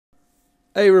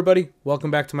Hey everybody, welcome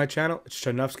back to my channel. It's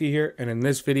Chanufsky here, and in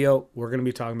this video, we're going to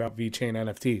be talking about VeChain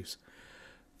NFTs.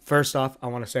 First off, I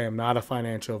want to say I'm not a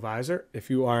financial advisor. If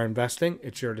you are investing,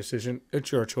 it's your decision,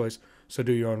 it's your choice, so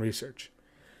do your own research.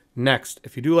 Next,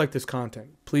 if you do like this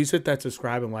content, please hit that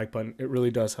subscribe and like button. It really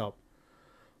does help.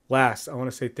 Last, I want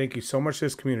to say thank you so much to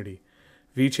this community,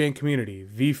 VeChain community,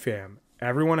 VFam,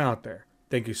 everyone out there.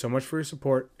 Thank you so much for your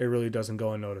support. It really doesn't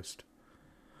go unnoticed.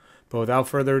 But without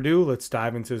further ado, let's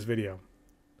dive into this video.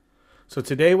 So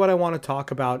today what I want to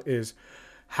talk about is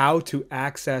how to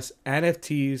access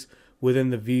NFTs within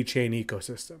the VeChain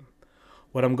ecosystem.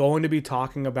 What I'm going to be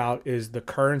talking about is the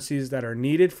currencies that are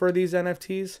needed for these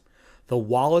NFTs, the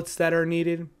wallets that are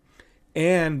needed,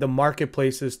 and the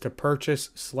marketplaces to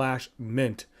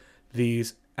purchase/mint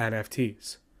these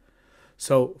NFTs.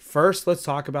 So first, let's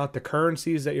talk about the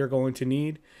currencies that you're going to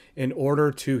need in order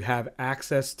to have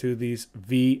access to these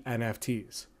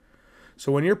VNFTs.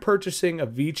 So when you're purchasing a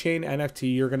VeChain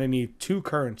NFT, you're going to need two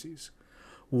currencies.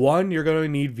 One, you're going to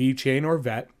need VeChain or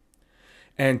VET.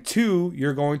 And two,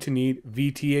 you're going to need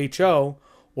VTHO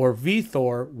or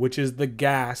VTHOR, which is the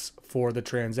gas for the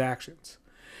transactions.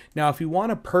 Now, if you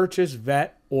want to purchase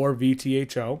VET or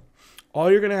VTHO, all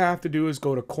you're going to have to do is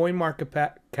go to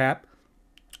CoinMarketCap,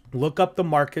 look up the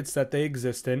markets that they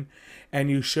exist in, and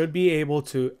you should be able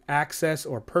to access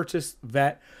or purchase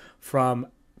VET from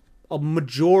a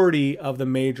majority of the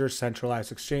major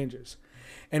centralized exchanges.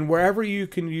 And wherever you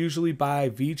can usually buy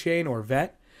VeChain or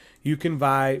VET, you can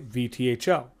buy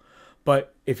VTHO.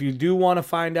 But if you do want to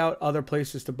find out other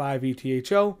places to buy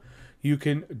VTHO, you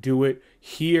can do it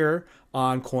here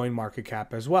on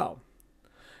CoinMarketCap as well.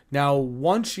 Now,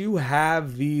 once you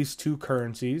have these two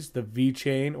currencies, the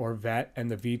VeChain or VET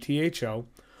and the VTHO,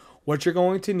 what you're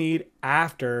going to need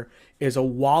after is a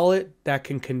wallet that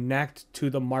can connect to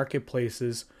the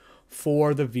marketplaces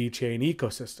for the VeChain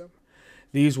ecosystem.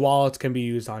 These wallets can be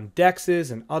used on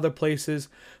DEXs and other places,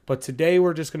 but today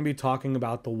we're just going to be talking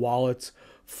about the wallets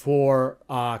for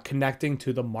connecting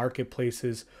to the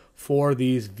marketplaces for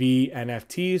these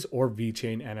VNFTs or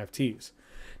VeChain NFTs.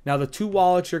 Now, the two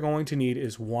wallets you're going to need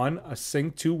is one, a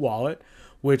Sync2 wallet,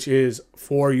 which is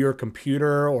for your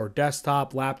computer or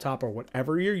desktop, laptop, or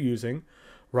whatever you're using,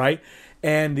 right?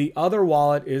 And the other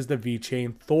wallet is the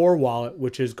VeChain Thor wallet,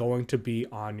 which is going to be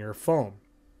on your phone.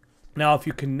 Now, if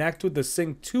you connect with the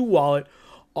Sync2 wallet,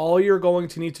 all you're going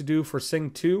to need to do for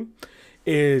Sync2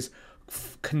 is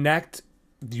connect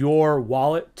your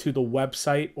wallet to the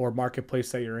website or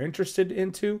marketplace that you're interested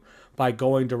into by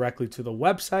going directly to the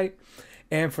website.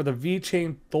 And for the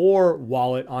VeChain Thor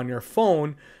wallet on your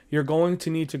phone, you're going to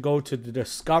need to go to the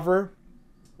Discover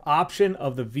option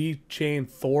of the VeChain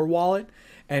Thor wallet.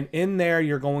 And in there,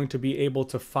 you're going to be able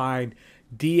to find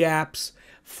dApps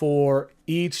for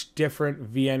each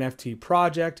different VNFT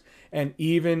project and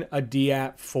even a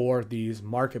dApp for these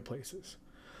marketplaces.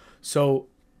 So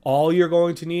all you're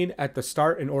going to need at the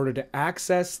start in order to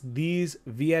access these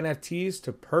VNFTs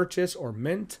to purchase or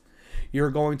mint,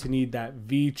 you're going to need that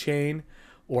VeChain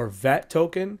or VET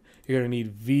token. You're going to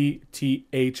need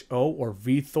VTHO or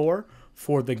VTHOR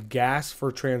for the gas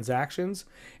for transactions.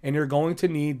 And you're going to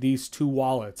need these two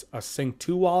wallets, a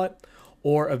Sync2 wallet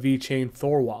or a VeChain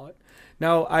Thor wallet.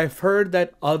 Now, I've heard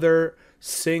that other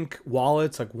Sync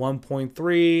wallets like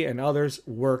 1.3 and others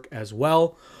work as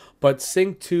well, but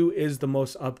Sync2 is the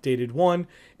most updated one,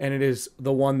 and it is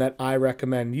the one that I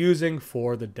recommend using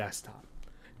for the desktop.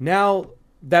 Now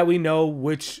that we know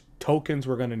which tokens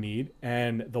we're going to need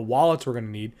and the wallets we're going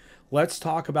to need, let's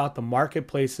talk about the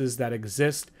marketplaces that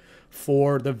exist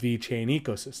for the VeChain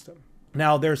ecosystem.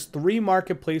 Now, there's three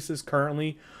marketplaces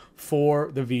currently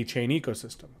for the VeChain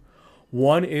ecosystem.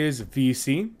 One is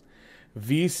VeSea.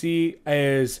 VeSea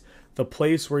is the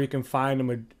place where you can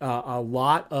find a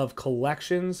lot of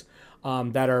collections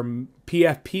that are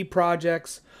PFP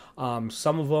projects.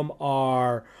 Some of them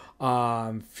are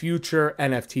future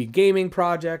NFT gaming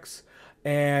projects.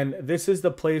 And this is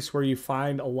the place where you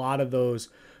find a lot of those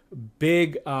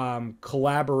big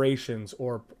collaborations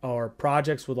or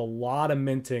projects with a lot of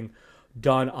minting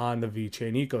done on the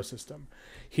VeChain ecosystem.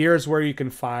 Here's where you can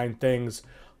find things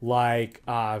like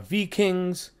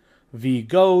VKings,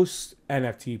 VGhost,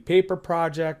 NFT Paper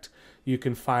Project. You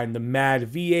can find the Mad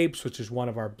V Apes, which is one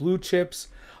of our blue chips.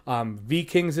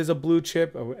 VKings is a blue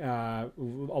chip. A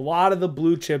lot of the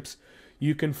blue chips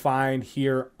you can find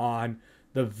here on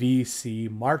the VeSea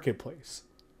marketplace.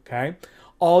 Okay.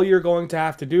 All you're going to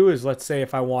have to do is, let's say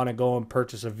if I want to go and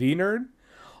purchase a VNerd,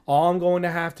 all I'm going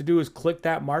to have to do is click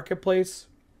that marketplace,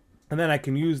 and then I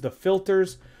can use the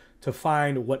filters to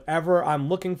find whatever I'm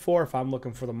looking for. If I'm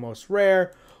looking for the most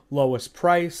rare, lowest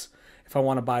price, if I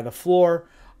want to buy the floor,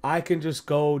 I can just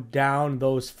go down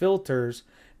those filters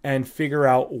and figure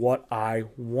out what I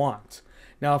want.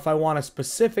 Now, if I want a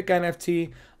specific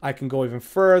NFT, I can go even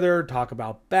further, talk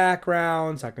about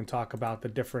backgrounds. I can talk about the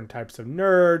different types of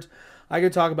nerds. I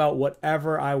can talk about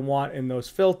whatever I want in those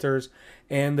filters,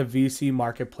 and the VeChain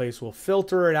marketplace will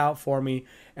filter it out for me,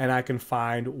 and I can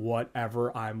find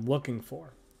whatever I'm looking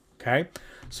for. Okay,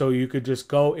 so you could just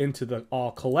go into the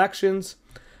all collections,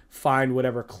 find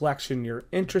whatever collection you're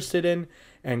interested in,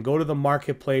 and go to the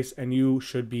marketplace, and you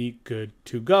should be good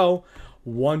to go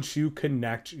once you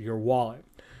connect your wallet.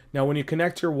 Now, when you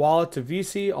connect your wallet to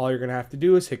VeChain, all you're going to have to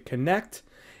do is hit connect,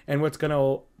 and what's going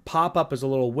to pop up is a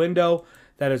little window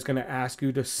that is going to ask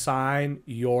you to sign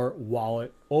your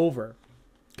wallet over.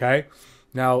 Okay,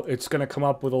 now it's going to come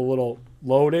up with a little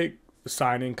loading,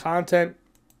 signing content.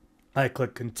 I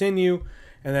click continue,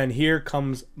 and then here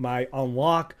comes my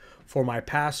unlock for my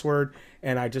password,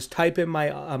 and I just type in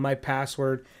my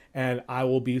password, and I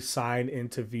will be signed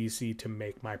into VeChain to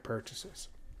make my purchases.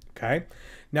 Okay,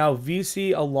 now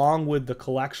VeChain, along with the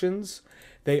collections,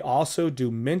 they also do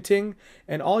minting,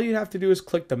 and all you have to do is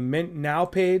click the mint now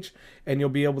page, and you'll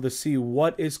be able to see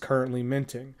what is currently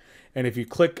minting. And if you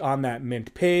click on that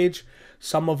mint page,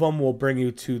 some of them will bring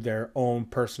you to their own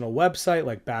personal website,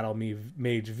 like Battle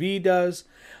Mage V does,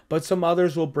 but some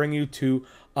others will bring you to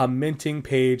a minting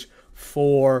page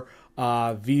for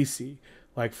VeChain.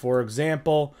 Like, for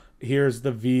example, here's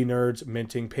the VNerds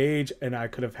minting page, and I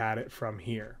could have had it from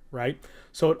here, right?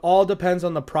 So it all depends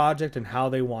on the project and how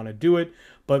they want to do it,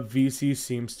 but VeChain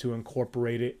seems to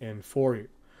incorporate it in for you.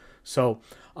 So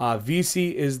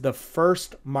VeChain is the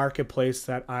first marketplace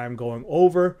that I'm going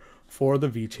over for the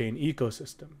VeChain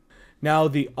ecosystem. Now,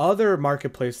 the other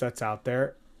marketplace that's out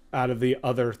there, out of the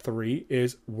other three,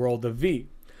 is World of V.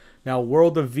 Now,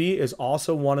 World of V is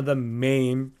also one of the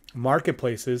main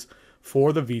marketplaces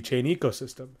for the VeChain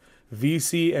ecosystem.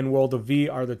 VeChain and World of V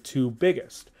are the two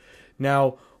biggest.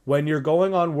 Now, when you're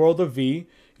going on World of V,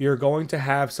 you're going to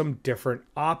have some different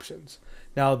options.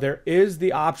 Now, there is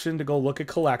the option to go look at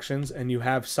collections, and you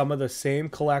have some of the same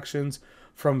collections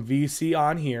from VeChain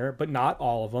on here, but not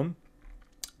all of them.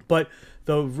 But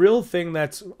the real thing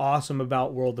that's awesome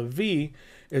about World of V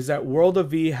is that World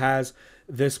of V has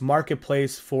this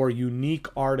marketplace for unique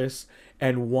artists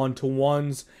and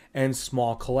one-to-ones and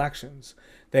small collections.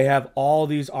 They have all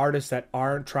these artists that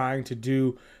aren't trying to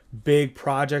do big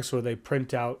projects where they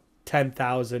print out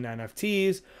 10,000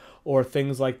 NFTs or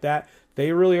things like that.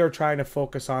 They really are trying to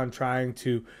focus on trying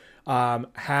to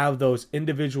have those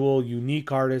individual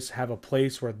unique artists have a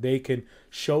place where they can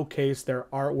showcase their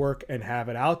artwork and have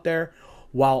it out there,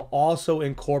 while also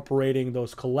incorporating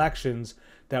those collections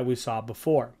that we saw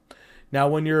before. Now,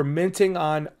 when you're minting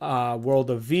on World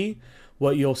of V,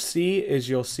 what you'll see is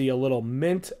you'll see a little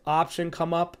mint option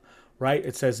come up, right?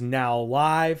 It says now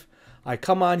live. I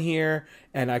come on here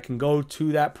and I can go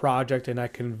to that project and I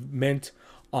can mint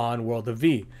on World of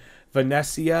V.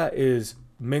 VeSea is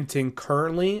minting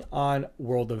currently on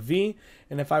World of V,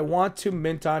 and if I want to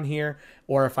mint on here,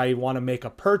 or if I want to make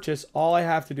a purchase, all I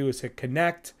have to do is hit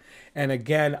connect, and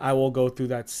again I will go through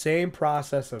that same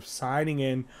process of signing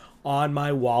in on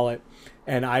my wallet,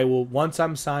 and I will, once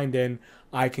I'm signed in,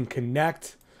 I can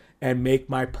connect and make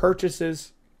my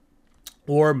purchases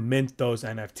or mint those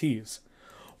NFTs.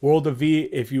 World of V,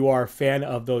 if you are a fan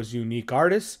of those unique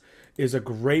artists, is a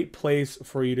great place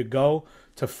for you to go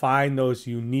to find those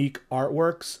unique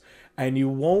artworks, and you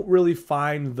won't really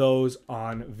find those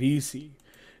on VeChain.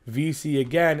 VeChain,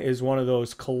 again, is one of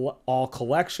those all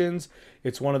collections.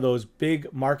 It's one of those big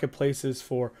marketplaces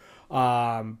for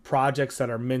projects that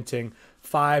are minting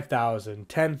 5,000,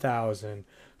 10,000,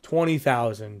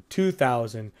 20,000,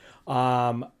 2,000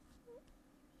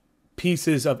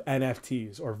 pieces of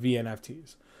NFTs or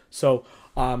VNFTs. So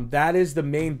that is the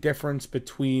main difference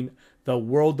between the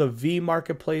World of V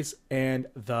marketplace and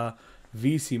the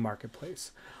VeChain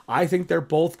marketplace. I think they're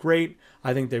both great.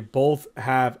 I think they both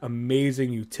have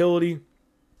amazing utility,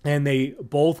 and they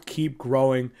both keep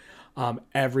growing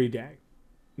every day.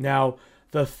 Now,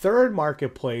 the third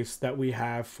marketplace that we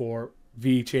have for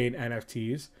VeChain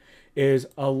NFTs is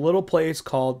a little place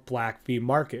called BlackVe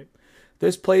Market.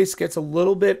 This place gets a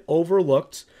little bit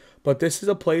overlooked, but this is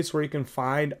a place where you can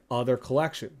find other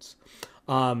collections.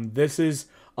 This is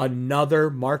another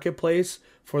marketplace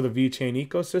for the VeChain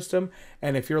ecosystem,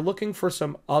 and if you're looking for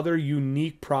some other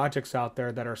unique projects out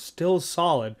there that are still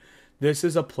solid, this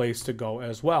is a place to go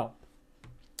as well.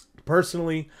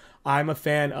 Personally, I'm a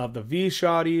fan of the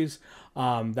VeSea.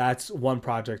 That's one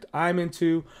project I'm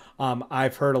into.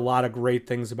 I've heard a lot of great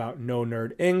things about No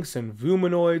Nerd Inks and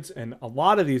Vumanoids and a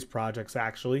lot of these projects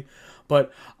actually,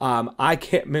 but I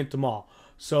can't mint them all.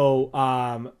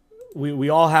 So we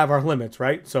all have our limits,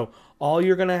 right? So all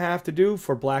you're going to have to do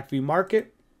for BlackVe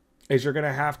Market is you're going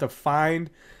to have to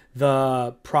find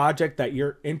the project that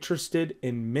you're interested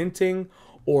in minting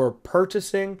or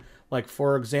purchasing. Like,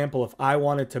 for example, if I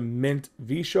wanted to mint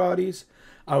VeChain,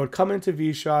 I would come into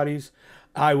VeChain,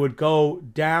 I would go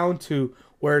down to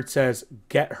where it says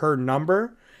get her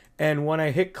number. And when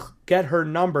I hit get her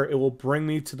number, it will bring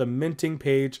me to the minting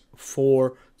page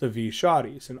for the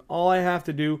VeChain. And all I have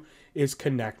to do is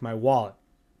connect my wallet.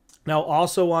 Now,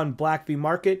 also on BlackVe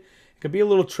Market, it can be a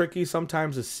little tricky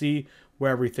sometimes to see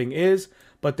where everything is,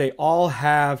 but they all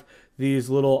have these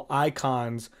little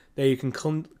icons that you can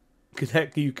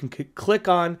click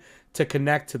on to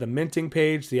connect to the minting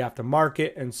page, the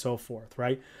aftermarket, and so forth,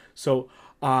 right? So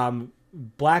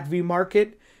BlackVe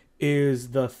Market is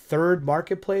the third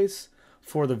marketplace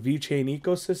for the VeChain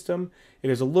ecosystem. It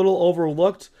is a little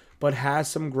overlooked, but has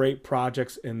some great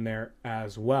projects in there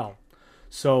as well.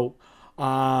 So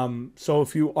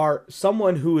if you are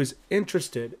someone who is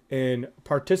interested in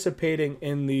participating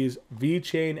in these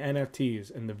VeChain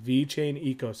NFTs and the VeChain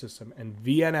ecosystem and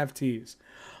VNFTs,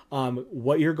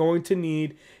 what you're going to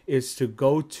need is to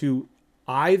go to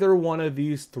either one of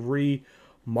these three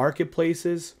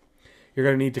marketplaces. You're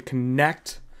going to need to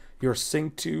connect your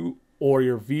Sync2 or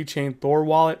your VeChain Thor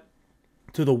wallet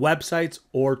to the websites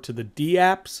or to the D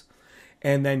apps,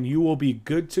 and then you will be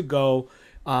good to go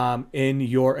in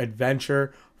your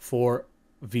adventure for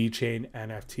VeChain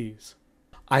NFTs.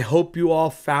 I hope you all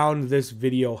found this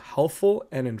video helpful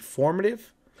and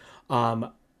informative.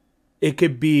 It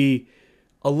could be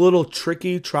a little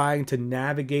tricky trying to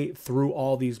navigate through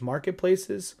all these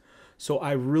marketplaces, so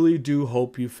I really do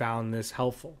hope you found this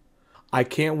helpful. I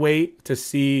can't wait to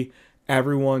see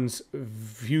everyone's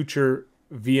future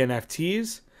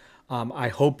VNFTs. I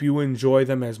hope you enjoy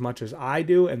them as much as I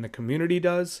do and the community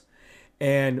does.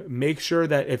 And make sure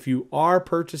that if you are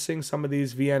purchasing some of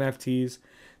these VNFTs,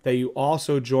 that you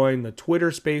also join the Twitter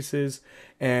spaces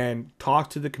and talk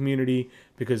to the community,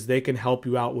 because they can help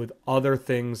you out with other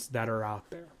things that are out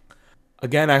there.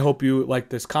 Again, I hope you like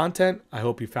this content. I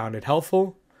hope you found it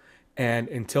helpful. And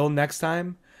until next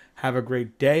time, have a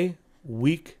great day,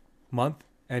 week, month,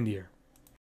 and year.